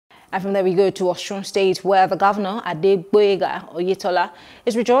And from there we go to Osun State, where the governor, Adegboyega Oyetola,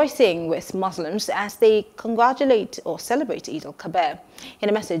 is rejoicing with Muslims as they congratulate or celebrate Eid-El-Kabir. In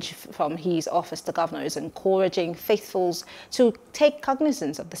a message from his office, the governor is encouraging faithfuls to take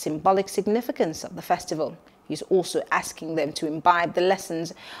cognizance of the symbolic significance of the festival. He's also asking them to imbibe the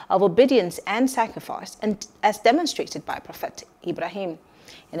lessons of obedience and sacrifice, and as demonstrated by Prophet Ibrahim.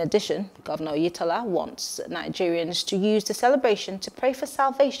 In addition, Governor Oyetola wants Nigerians to use the celebration to pray for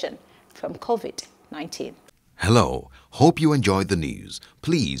salvation from COVID-19. Hello, hope you enjoyed the news.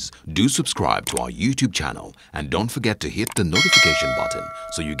 Please do subscribe to our YouTube channel and don't forget to hit the notification button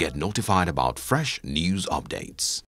so you get notified about fresh news updates.